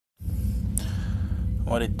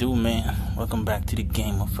What it do, man? Welcome back to the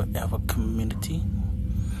Gamer Forever community.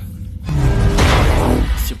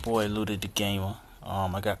 It's your boy Looted the Gamer.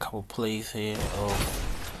 I got a couple plays here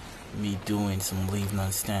of me doing some Leave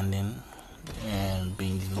None Standing and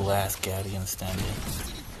being the last Guardian standing.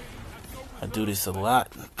 I do this a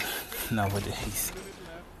lot nowadays,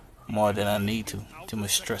 more than I need to. Too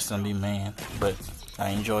much stress on me, man. But I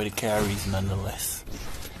enjoy the carries nonetheless.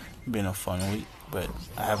 Been a fun week, but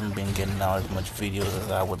I haven't been getting out as much videos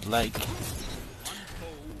as I would like,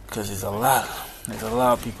 because there's a lot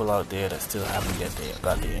of people out there that still haven't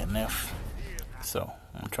got their NF. So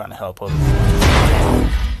I'm trying to help others.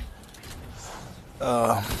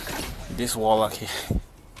 This Warlock here,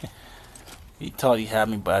 he thought he had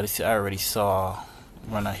me, but I already saw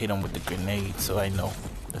when I hit him with the grenade, so I know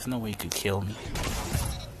there's no way he could kill me.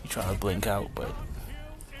 He trying to blink out, but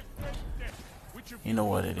you know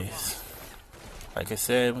what it is. Like I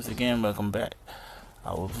said, once again, welcome back.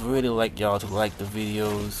 I would really like y'all to like the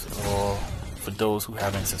videos, or for those who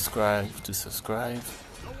haven't subscribed, to subscribe.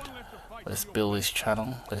 Let's build this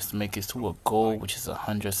channel. Let's make it to a goal, which is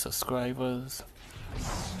 100 subscribers.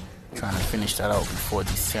 Trying to finish that out before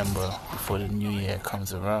December, before the new year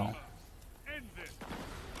comes around.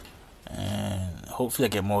 And hopefully I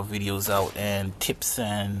get more videos out and tips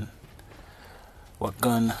and what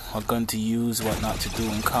gun to use, what not to do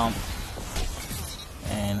in comp,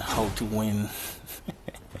 and how to win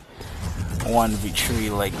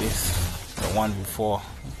 1v3 like this, or 1v4.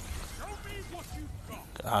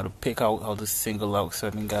 How to pick out, how to single out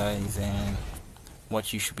certain guys, and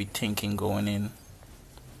what you should be thinking going in.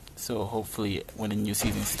 So hopefully when the new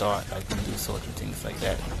season starts, I can do sort of things like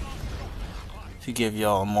that to give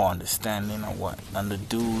y'all more understanding of what, and the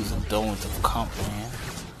do's and don'ts of comp, man.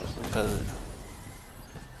 Because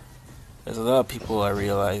there's a lot of people I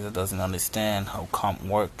realize that doesn't understand how comp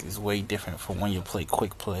work is way different from when you play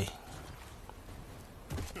quick play.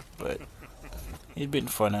 But it's been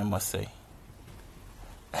fun, I must say.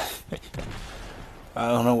 I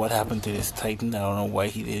don't know what happened to this Titan. I don't know why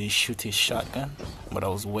he didn't shoot his shotgun, but I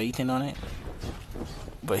was waiting on it,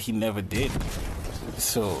 but he never did.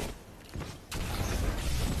 So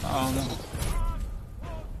I don't know.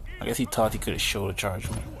 I guess he thought he could have shoulder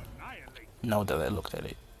charged me. Now that I looked at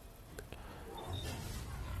it.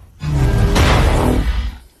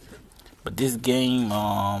 But this game,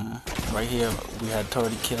 right here, we had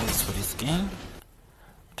 30 kills for this game.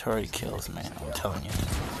 30 kills, man, I'm telling you.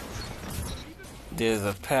 There's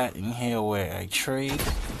a part in here where I trade.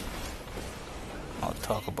 I'll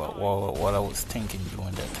talk about what I was thinking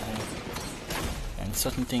during that time, and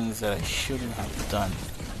certain things that I shouldn't have done,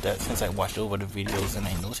 that since I watched over the videos and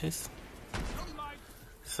I noticed.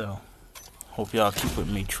 So hope y'all keep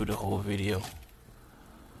with me through the whole video.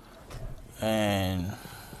 And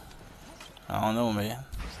I don't know, man,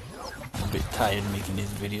 I'm a bit tired making this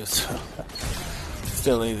video, so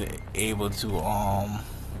still ain't able to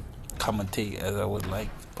commentate as I would like,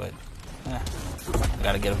 but I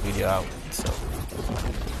gotta get a video out, so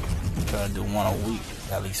I'm trying to do one a week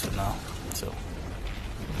at least for now. So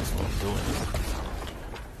that's what I'm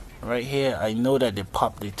doing. Right here, I know that they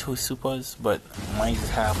popped the 2 supers, but mine is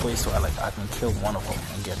halfway, so I can kill one of them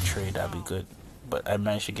and get a trade. That'd be good. But I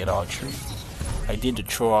managed to get all 3. I did the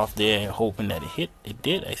throw off there, hoping that it hit. It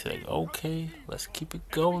did. I said, okay, let's keep it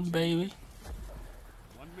going, baby.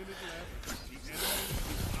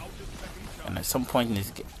 And at some point in this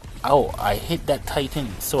game, oh, I hit that Titan,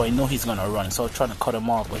 so I know he's gonna run. So I was trying to cut him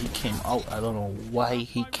off, but he came out. I don't know why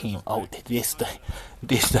he came out this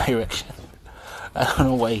direction. I don't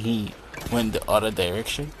know why he went the other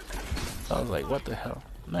direction. So I was like, what the hell?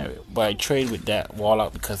 Anyway, but I trade with that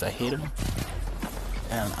Warlock because I hit him.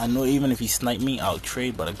 And I know even if he sniped me, I'll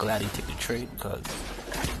trade, but I'm glad he took the trade, because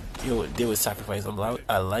they would sacrifice a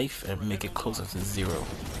life and make it closer to 0.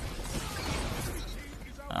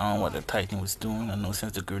 I don't know what the Titan was doing. I know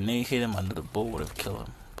since the grenade hit him, I know the bow would have killed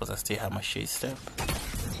him. But I still have my shade step.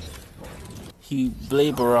 He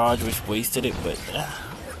Blade Barrage, which wasted it, but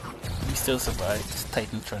he still survived. This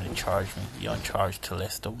Titan trying to charge me. He on charge to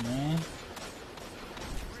Telesto, man.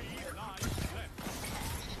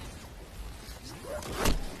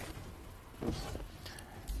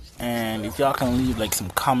 And if y'all can leave like some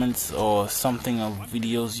comments or something of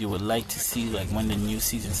videos you would like to see, like when the new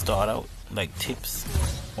season start out, like tips,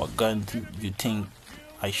 what gun do you think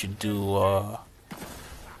I should do a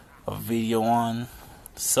video on,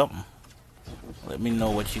 something. Let me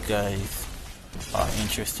know what you guys are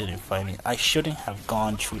interested in finding. I shouldn't have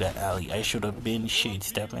gone through that alley. I should have been shade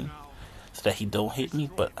stepping so that he don't hit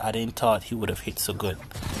me, but I didn't thought he would have hit so good.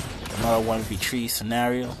 Another 1v3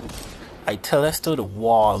 scenario. I telested the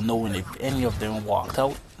wall knowing if any of them walked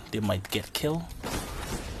out, they might get killed.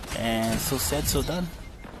 And so said, so done.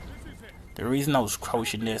 The reason I was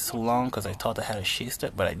crouching there so long because I thought I had a shade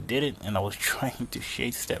step, but I didn't, and I was trying to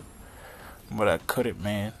shade step, but I couldn't,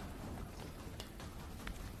 man.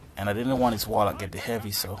 And I didn't want his wall to get the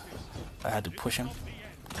heavy, so I had to push him.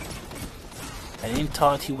 I didn't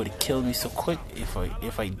thought he would have killed me so quick.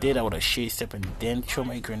 If I did, I would have shade step and then throw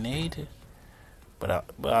my grenade. But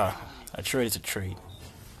a trade is a trade,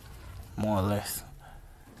 more or less.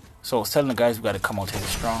 So I was telling the guys we got to come out here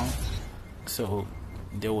strong. So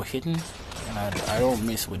they were hitting, and I don't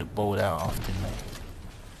miss with the bow that often, man.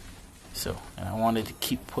 So, and I wanted to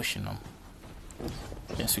keep pushing them.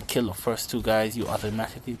 Once we kill the first two guys, you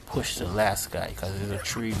automatically push the last guy because there's a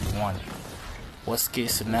 3v1. Worst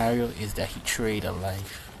case scenario is that he trade a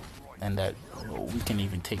life, and that we can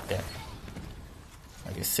even take that.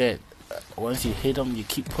 Like I said, once you hit him, you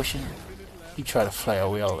keep pushing. He try to fly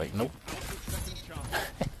away. I was like, nope.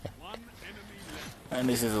 And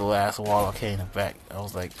this is the last wall I came back. I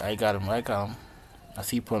was like, I got him. I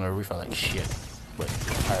see he put on a reef. I like shit, but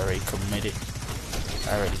I already committed.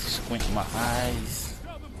 I already squint my eyes.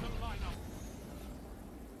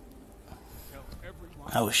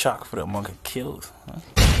 I was shocked for that monkey kills. Huh?